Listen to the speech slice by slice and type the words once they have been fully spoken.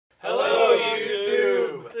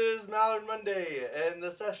Monday and the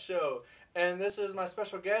Seth Show, and this is my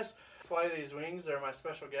special guest. Fly These Wings, they're my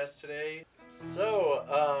special guest today. So,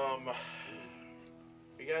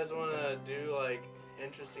 you guys want to do like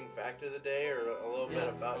interesting fact of the day or a little bit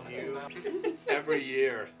about you? Every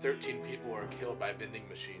year, 13 people are killed by vending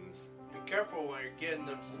machines. Be careful when you're getting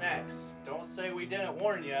them snacks. Don't say we didn't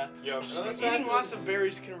warn ya. Eating lots of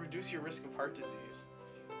berries can reduce your risk of heart disease.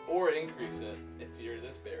 Or increase it if you're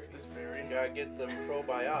this berry. You gotta get them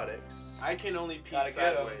probiotics. I can only pee Gotta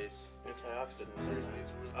get 'em. sideways. Antioxidants. Seriously,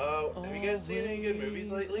 it's really Oh, have you guys seen any good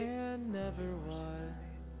movies lately?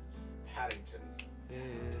 Paddington.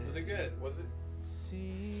 Was it good? Was it?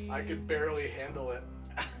 I could barely handle it.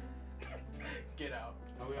 Get out.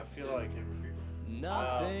 I feel like it would be.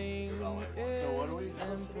 This is all I want. So what are we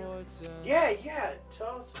supposed to do? Yeah,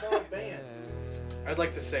 tell us about bands. I'd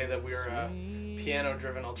like to say that we're a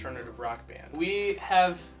piano-driven alternative rock band. We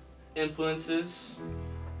have influences.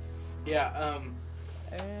 Yeah,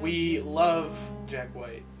 we love Jack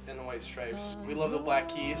White and the White Stripes. We love the Black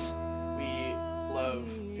Keys. We love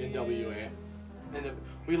NWA.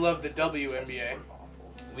 we love the WNBA.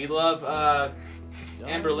 We love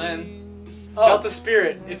Amber Lynn. Delta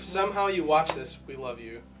Spirit, if somehow you watch this, we love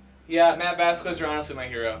you. Yeah, Matt Vasquez, you're honestly my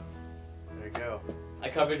hero. There you go. I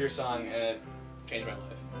covered your song and it changed my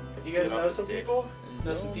life. You guys know some people?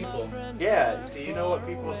 Know some people. Yeah. Do you know what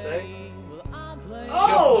people say?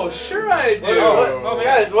 Oh, sure I do.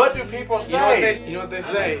 Guys, what do people say? You know what they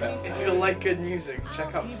say? If you like good music,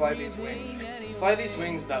 check out Fly These Wings.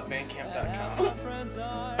 FlyTheseWings.bandcamp.com.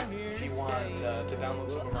 If you want to download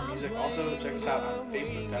some of our music, also check us out on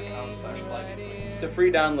Facebook.com/FlyTheseWings. It's a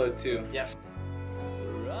free download too. Yes.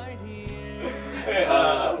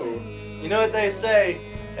 You know what they say?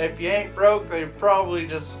 If you ain't broke, they're probably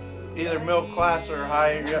just either middle class or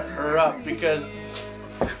higher up because,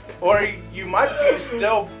 or you might be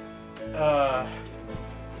still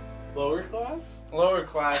Lower class? lower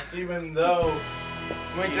class even though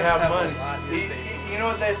We you just have have money. a lot in your savings. You know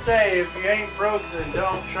what they say? If you ain't broke, then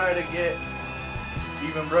don't try to get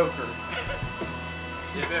even broker.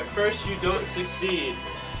 If at first you don't succeed,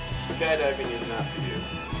 skydiving is not for you.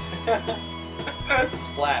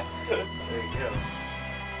 Splat. There you go.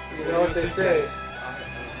 You know what they say?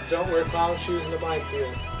 Don't wear clown shoes in the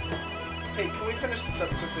minefield. Hey, can we finish this up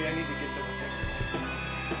quickly? I need to get to the finger picks.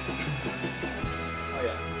 Oh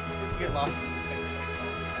yeah. We get lost in the finger picks all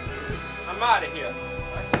the time. I'm out of here.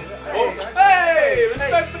 I see that. Hey,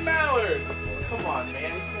 respect the Mallard. Come on,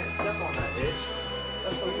 man. You can't step on that itch.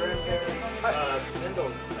 That's what grandparents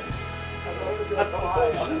Pendle What's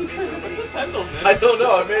a pendulum? I don't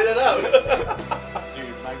know. I made it up.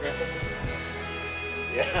 Dude, my grandpa.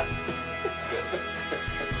 Yeah.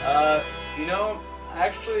 You know,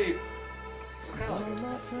 actually,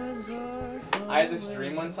 I had this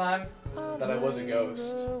dream one time that I was a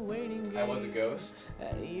ghost.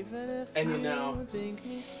 And you know,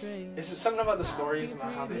 is it something about the stories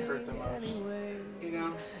about how they hurt the most? You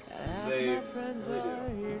know? They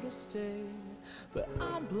really do.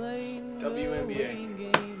 WNBA.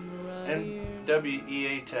 And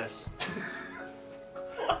WEA test.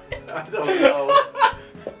 I don't know.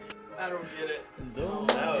 I don't get it. That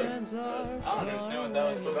was I don't understand what that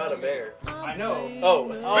was supposed about to a bear. I know. Oh.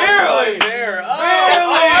 Barely! Bear! Oh,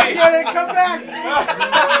 I get it. Come back.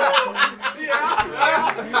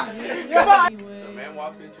 So a man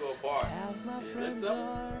walks into a bar, he looks up,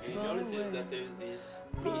 and he notices that there's these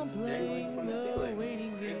meats dangling from the ceiling.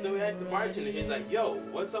 And so he asks the bartender, he's like, yo,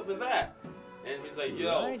 what's up with that? And he's like,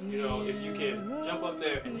 yo, you know, if you can jump up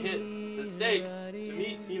there and hit the steaks, the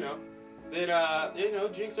meats, you know, then, you know,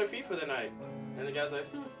 drinks are free for the night. And the guy's like,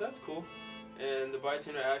 that's cool. And the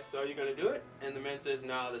bartender asks, are you going to do it? And the man says,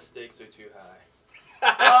 nah, the stakes are too high.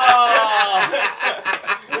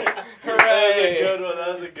 Hooray!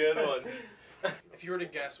 That was a good one. If you were to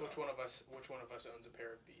guess which one of us owns a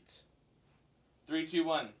pair of Beats. 3, 2,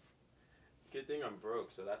 1. Good thing I'm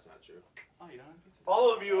broke, so that's not true. Oh, you don't have pizza?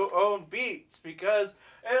 All of you own Beats because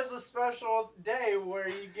it's a special day where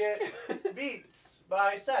you get Beats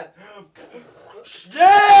by Seth.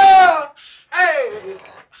 Yeah! Hey!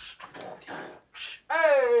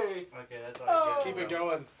 Hey! Okay, that's all I get. Keep it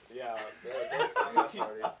going. Yeah, don't stop that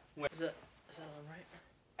party. Is that on right?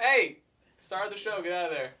 Hey! Star of the show, get out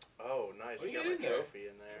of there. Oh, nice. What do You you got my get in there? trophy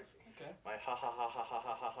in there. Okay. My ha ha ha ha ha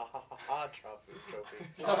ha ha ha ha ha trophy.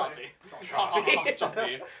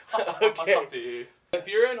 Trophy. If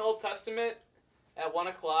you're in Old Testament at 1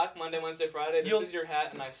 o'clock, Monday, Wednesday, Friday, this is your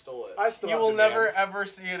hat and I stole it. I still You have will never demands. ever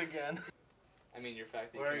see it again. I mean, your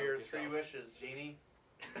fact that you What are came up your with 3 yourself. wishes, Genie?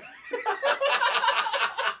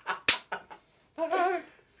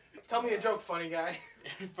 Tell me a joke, funny guy.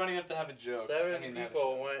 Funny enough to have a joke. Seven I mean, they have a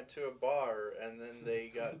people show. went to a bar and then they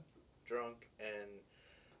got drunk and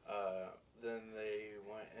then they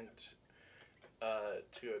went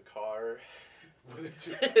to a car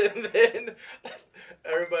and then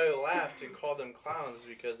everybody laughed and called them clowns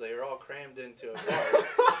because they were all crammed into a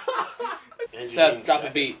bar. Seth, drop a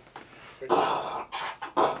beat.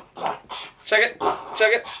 Check it.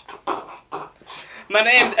 Check it. My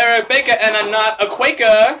name's Eric Baker and I'm not a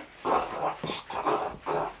Quaker.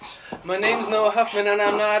 My name's Noah Huffman and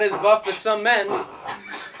I'm not as buff as some men.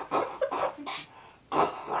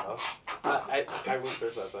 I went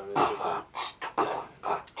first last time. It was a good time.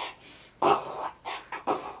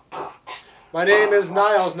 My name is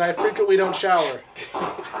Niles and I frequently don't shower.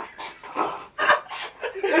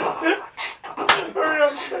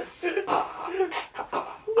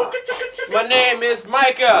 My name is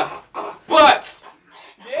Micah. Butts.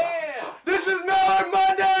 Yeah. This is Mallard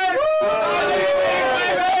Monday!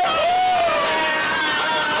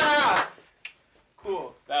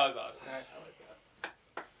 Cool. That was awesome.